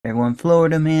Everyone,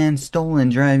 Florida man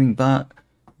driving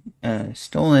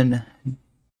stolen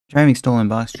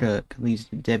box truck leads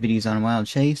deputies on a wild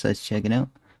chase. Let's check it out.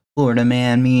 Florida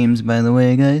man memes, by the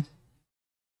way, guys.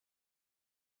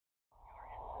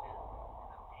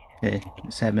 Okay,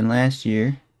 this happened last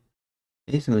year.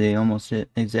 Basically, almost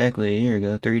exactly a year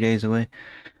ago, 3 days away.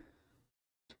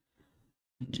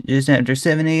 Just after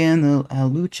 7 a.m., the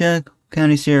Alachua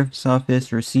County Sheriff's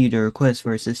Office received a request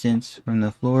for assistance from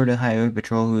the Florida Highway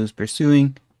Patrol, who was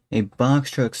pursuing a box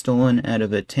truck stolen out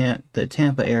of the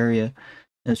Tampa area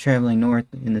that was traveling north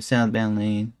in the southbound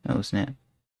lane. Oh snap.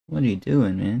 What are you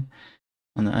doing, man?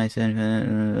 On the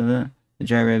I-75, the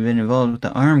driver had been involved with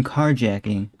the armed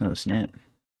carjacking. Oh snap.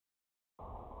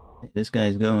 This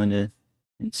guy's going to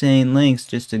insane lengths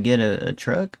just to get a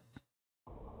truck?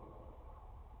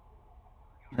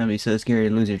 That'd be so scary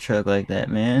to lose your truck like that,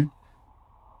 man.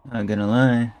 Not gonna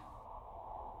lie.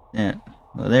 Yeah.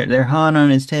 Well, they're hot on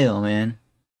his tail, man.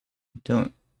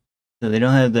 Don't. So they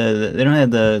don't have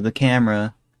the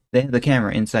camera. They have the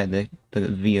camera inside the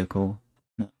vehicle.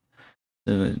 No.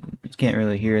 So you can't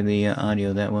really hear the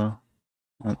audio that well.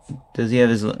 Does he have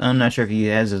his? I'm not sure if he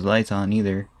has his lights on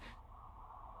either.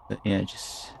 But yeah,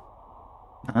 just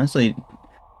honestly,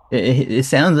 it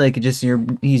sounds like just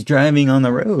he's driving on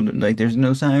the road. Like there's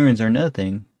no sirens or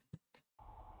nothing.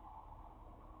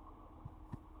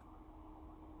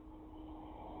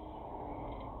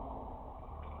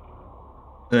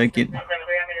 Like it.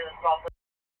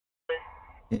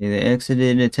 They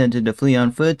exited, attempted to flee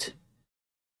on foot.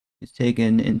 He's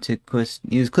taken into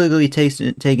he was quickly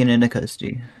taken into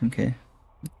custody. Okay,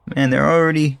 man, they're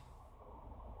already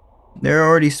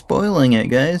spoiling it,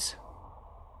 guys.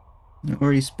 They're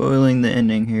already spoiling the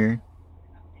ending here.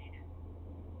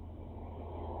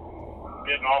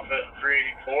 Getting off at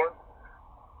 384.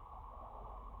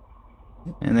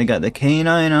 And they got the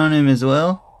canine on him as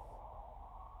well.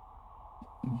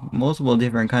 Multiple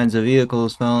different kinds of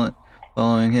vehicles following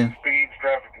him. Speeds,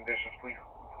 traffic conditions, please.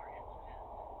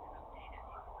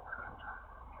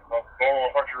 Normal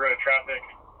Archer Road traffic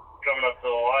coming up to the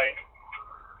light.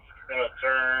 Gonna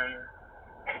turn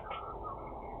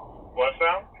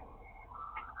westbound.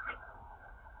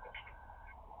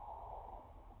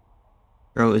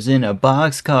 Bro is in a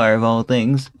boxcar of all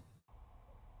things.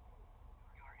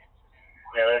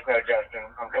 Yeah, there's no Justin.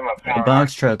 I'm coming up. A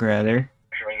box truck, rather.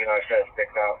 You know, I said it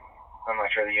sticks out. I'm not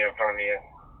sure the unit in front of me yet.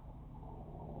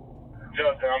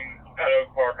 Justin, I'm at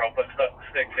Oak Park. I'll put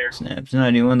sticks here. Snap's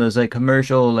not even one of those like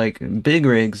commercial like big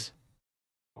rigs,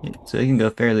 so you can go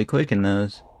fairly quick in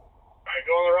those. Alright,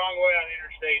 going the wrong way on the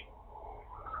interstate.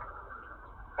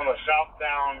 On the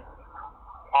southbound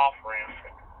off ramp.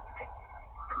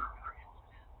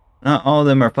 Not all of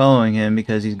them are following him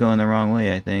because he's going the wrong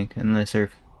way, I think, unless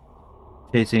they're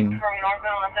chasing. From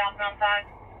northbound on southbound side?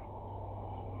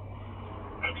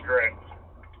 That's correct.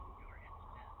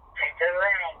 Turn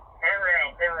around.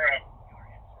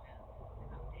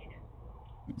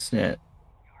 Snap.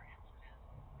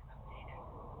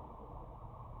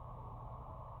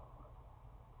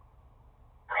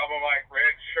 Bravo Mike,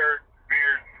 red shirt,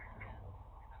 beard.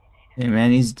 Hey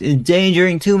man, he's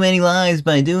endangering too many lives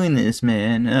by doing this,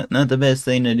 man. Not the best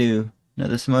thing to do. Not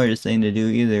the smartest thing to do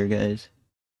either, guys.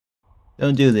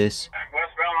 Don't do this.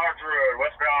 Westbound Arch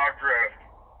Road.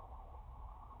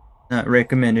 Not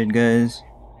recommended, guys.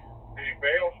 Did you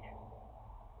fail?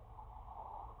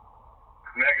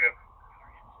 Negative.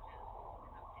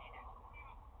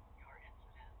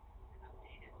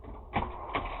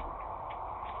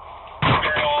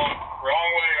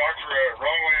 Wrong way, Arch Road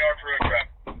traffic.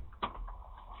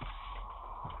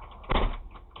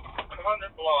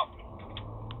 100 block.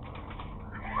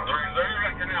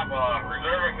 Reserve canal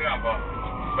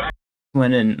block.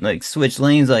 Went and like switch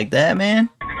lanes like that, man.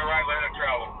 In the right lane of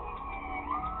travel.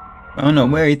 I don't know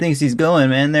where he thinks he's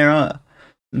going, man. They're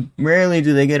rarely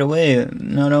do they get away.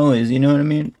 Not always, you know what I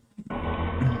mean?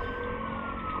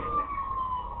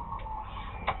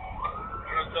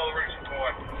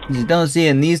 You just don't see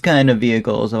it in these kind of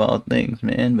vehicles of all things,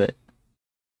 man. But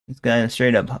this guy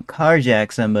straight up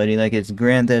carjack somebody like it's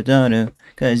Grand Theft Auto.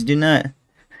 Guys, do not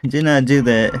do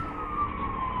that.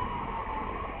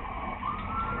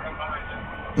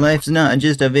 Life's not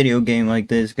just a video game like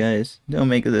this, guys. Don't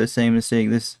make the same mistake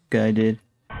this guy did.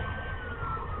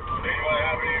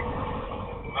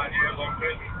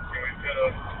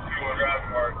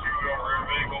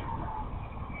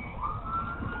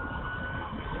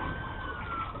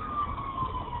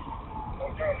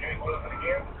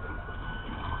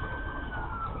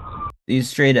 He's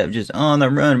straight up just on the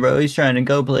run, bro. He's trying to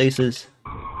go places.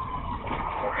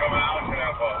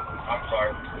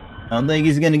 I don't think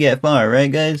he's gonna get far, right,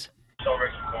 guys?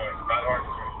 Celebration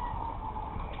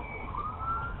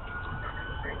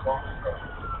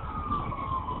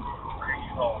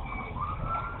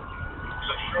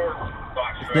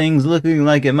Thing's looking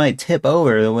like it might tip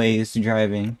over the way he's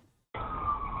driving.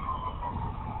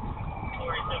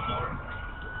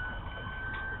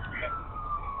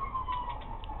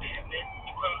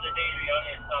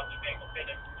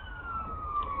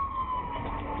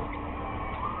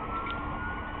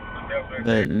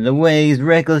 But the way he's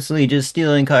recklessly just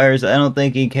stealing cars, I don't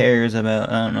think he cares about,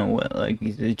 I don't know what, like,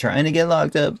 he's trying to get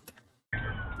locked up.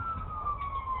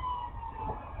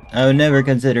 I would never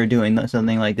consider doing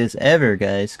something like this ever,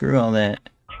 guys. Screw all that.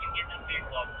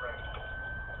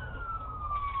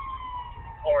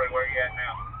 Where you at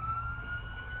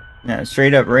now? Yeah,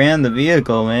 straight up ran the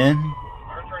vehicle, man.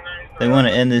 They want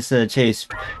to end this chase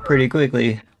pretty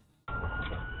quickly.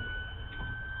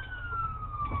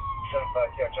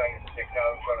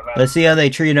 Let's see how they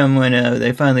treat him when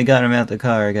they finally got him out the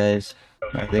car, guys.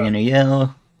 Are they gonna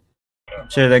yell? I'm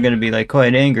sure they're gonna be like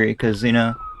quite angry because, you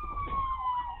know,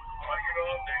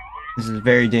 this is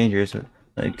very dangerous.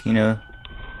 Like, you know,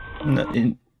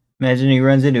 imagine he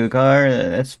runs into a car.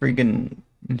 That's freaking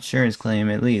insurance claim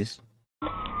at least. We're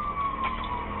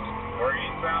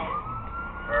eastbound.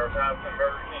 Or past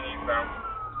Burger King eastbound.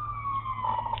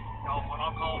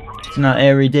 It's not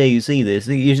every day you see this.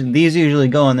 These usually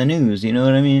go on the news, you know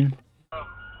what I mean?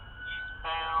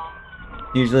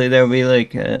 Usually there'll be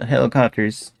like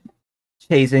helicopters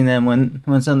chasing them when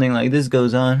something like this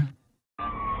goes on.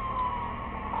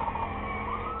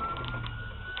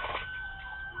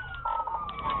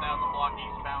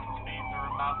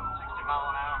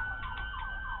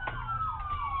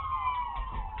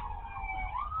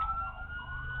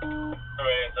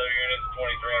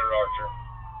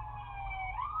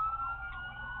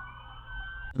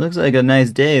 Looks like a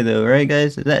nice day though, right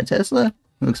guys? Is that Tesla?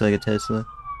 Looks like a Tesla.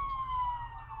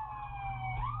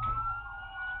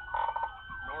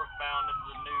 Northbound into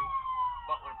the new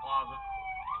Butler Plaza.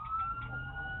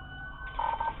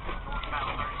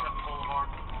 Northbound 37 Boulevard.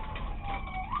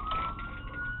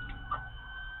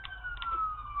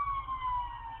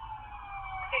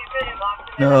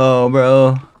 No,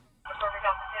 bro.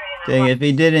 Dang, if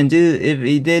he didn't do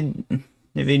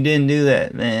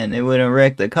that, man, it wouldn't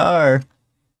wreck the car.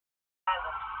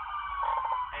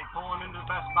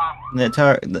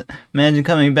 Imagine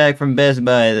coming back from Best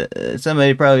Buy.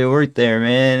 Somebody probably worked there,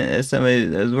 man. Somebody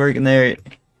that was working there.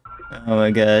 Oh my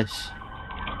gosh.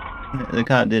 The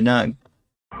cop did not.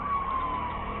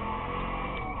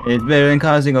 It's better than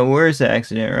causing a worse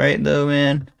accident, right, though,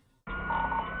 man?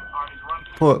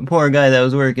 Poor guy that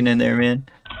was working in there, man.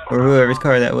 Or whoever's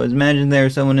car that was. Imagine there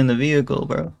was someone in the vehicle,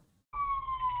 bro.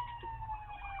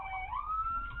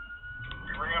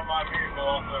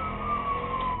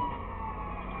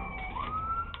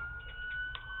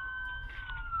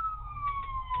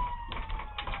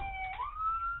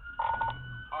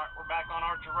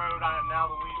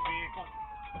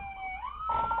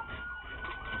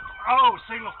 Oh,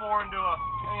 signal 4 into a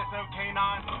ASO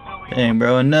K9. Dang,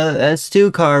 bro, that's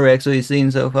 2 car wrecks we've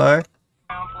seen so far.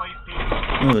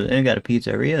 Ooh, they got a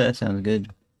pizzeria. That sounds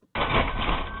good. Hey,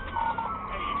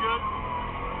 you good?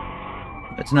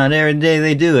 It's not every day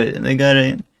they do it. They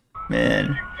gotta,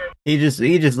 man. He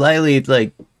just lightly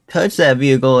like touched that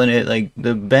vehicle and it like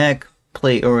the back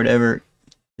plate or whatever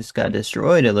just got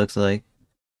destroyed. It looks like.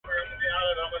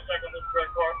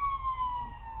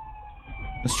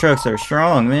 Those trucks are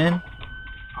strong, man. Alright,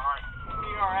 we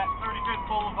are at 35th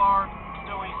Boulevard,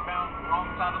 still eastbound,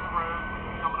 wrong side of the road,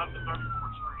 coming up to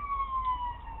 34th Street.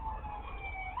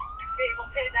 People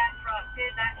pit that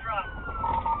truck.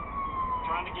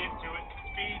 Trying to get to it.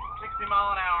 Speed 60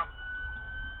 mile an hour.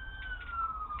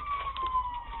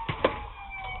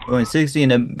 Going 60 in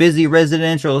a busy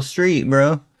residential street,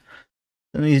 bro.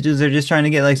 Some of these dudes are just trying to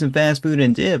get like some fast food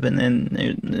and dip, and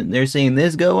then they're seeing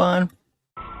this go on.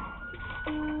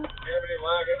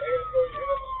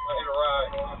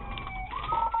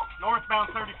 Northbound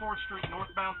 34th Street,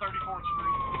 northbound 34th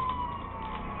Street.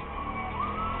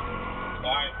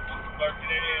 Alright,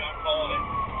 1388, I'm calling it.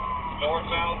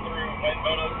 Northbound through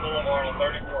Meadows Boulevard on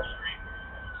 34th Street.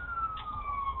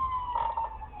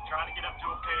 Trying to get up to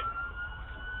a pit.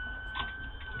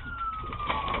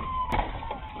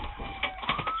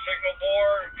 Signal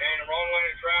 4 and wrong lane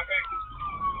of traffic.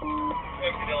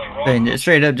 They just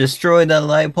straight up destroyed that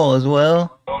light pole as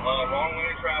well. Wrong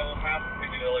lane of travel, past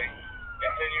Piccadilly.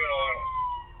 Continuing on.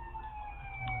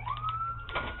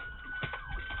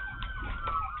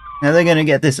 Now they're gonna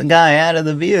get this guy out of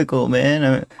the vehicle,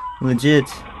 man. Legit.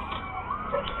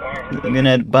 They're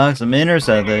gonna have to box him in or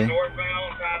something.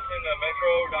 Northbound, passing the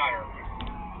Metro Diner.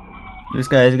 This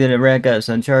guy's gonna rack up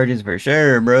some charges for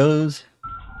sure, bros.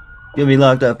 He'll be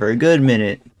locked up for a good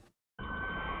minute.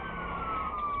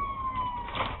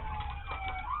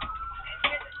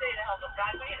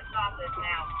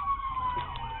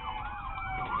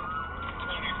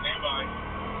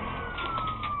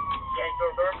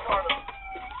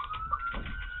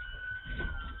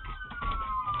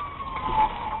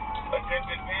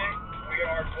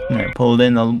 I pulled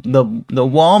in the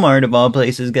Walmart of all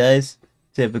places, guys.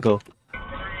 Typical.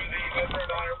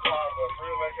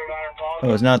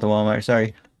 Oh, it's not the Walmart.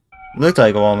 Sorry. Looked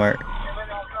like a Walmart.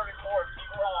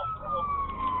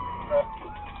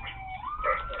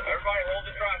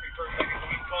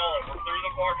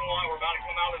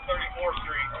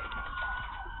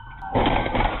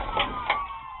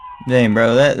 Dang,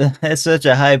 bro, that's such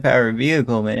a high-powered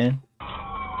vehicle, man.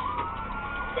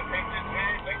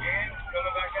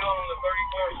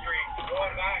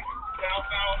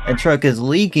 That truck is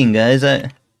leaking, guys. Yeah,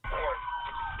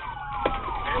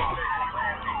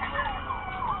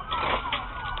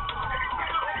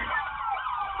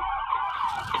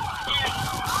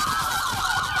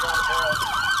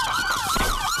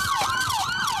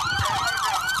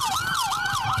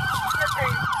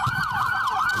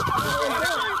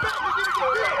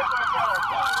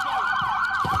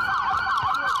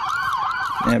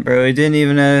 bro, he didn't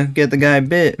even get the guy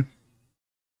bit.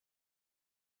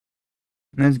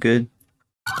 That's good.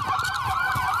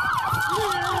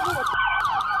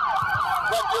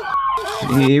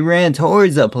 He ran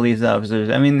towards the police officers.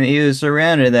 I mean, he was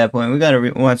surrounded at that point. We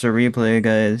gotta watch a replay,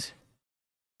 guys.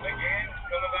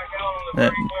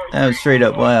 That was straight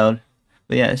up wild.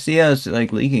 But yeah, see how it's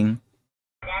like leaking.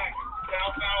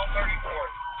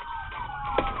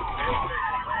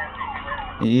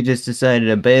 He just decided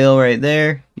to bail right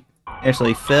there.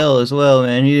 Actually fell as well,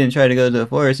 man. He didn't try to go to the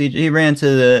forest. He ran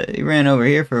over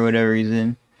here for whatever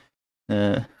reason.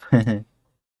 Where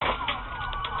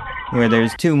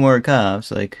there's two more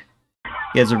cops. Like,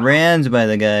 gets rammed by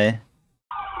the guy,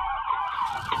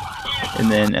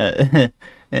 and then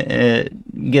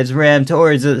gets rammed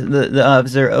towards the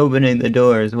officer opening the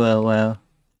door as well. Wow.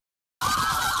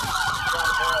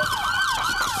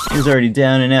 He's already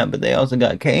down and out, but they also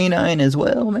got K9 as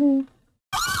well, man.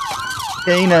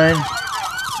 K9.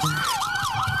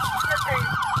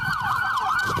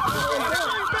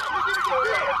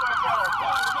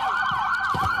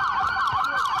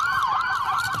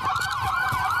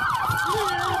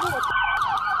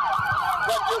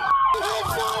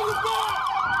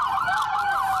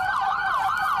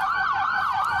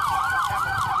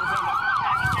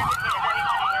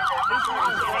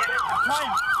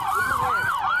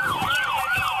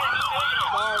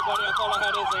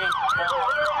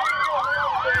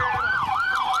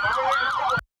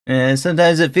 And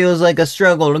sometimes it feels like a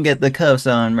struggle to get the cuffs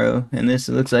on, bro. And this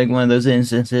looks like one of those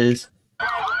instances.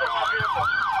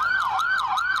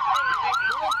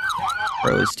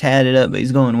 Bro is tatted up, but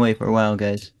he's going away for a while,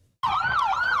 guys.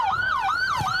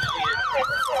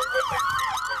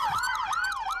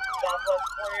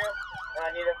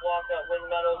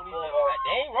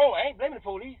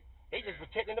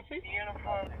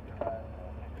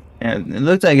 Yeah, it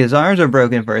looked like his arms were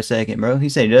broken for a second, bro. He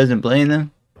said he doesn't blame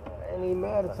them.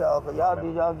 Y'all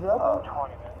did y'all job.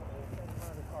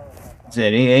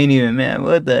 Said he ain't even mad.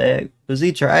 What the heck? Was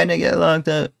he trying to get locked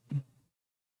up?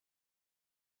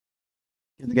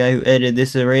 The guy who edited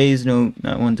this erased? No,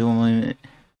 not 1 minute.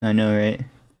 I know, right?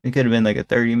 It could have been like a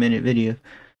 30-minute video.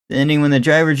 The ending when the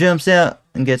driver jumps out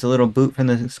and gets a little boot from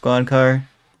the squad car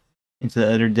into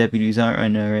the other deputy's arm. I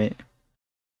know, right?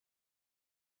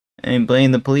 I ain't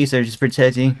blame the police. They're just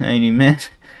protecting. I ain't even mad.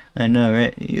 I know,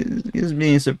 right? He was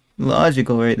being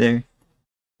logical right there.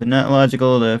 But not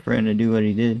logical for him to do what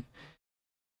he did.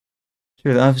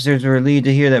 Sure, the officers were relieved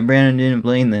to hear that Brandon didn't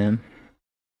blame them.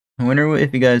 I wonder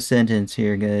if he got a sentence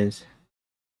here, guys.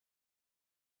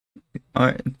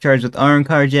 Charged with armed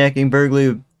carjacking,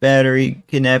 burglary, battery,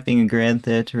 kidnapping, and grand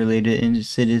theft related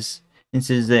incidents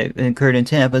that occurred in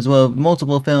Tampa, as well as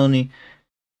multiple felony.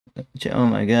 Oh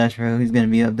my gosh, bro. He's gonna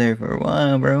be up there for a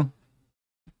while, bro.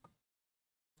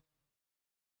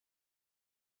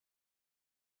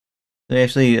 They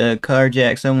actually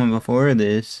carjacked someone before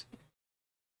this.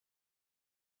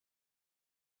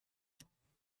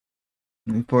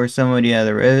 We forced somebody out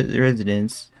of the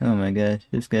residence. Oh my gosh,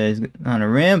 this guy's on a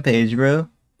rampage, bro.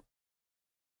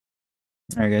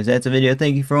 Alright guys, that's the video.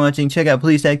 Thank you for watching. Check out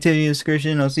police activity in the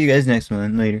description. I'll see you guys next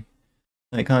one. Later.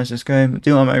 Like, comment, subscribe.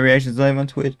 Do all my reactions live on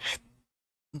Twitch.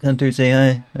 Come through, say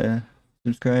hi.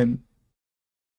 Subscribe.